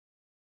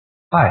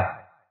Hi,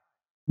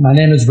 my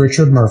name is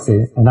Richard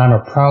Murphy, and I'm a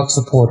proud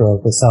supporter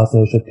of the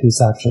Southasia Peace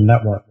Action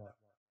Network.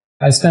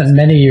 I spent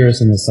many years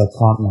in the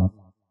subcontinent,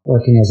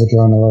 working as a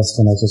journalist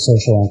and as a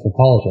social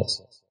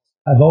anthropologist.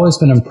 I've always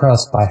been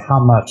impressed by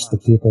how much the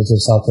peoples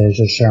of South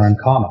Asia share in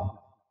common,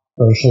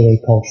 socially,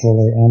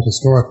 culturally, and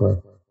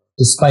historically,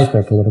 despite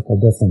their political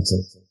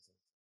differences.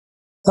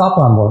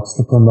 Sapan works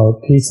to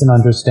promote peace and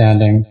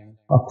understanding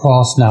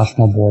across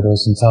national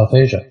borders in South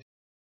Asia.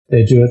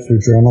 They do it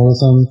through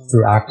journalism,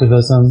 through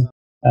activism,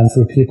 and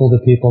through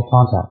people-to-people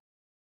contact.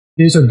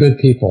 These are good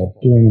people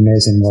doing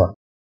amazing work.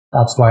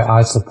 That's why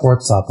I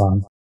support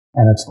Sapan,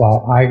 and it's why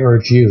I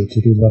urge you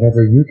to do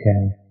whatever you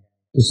can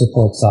to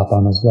support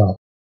Sapan as well.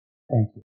 Thank you.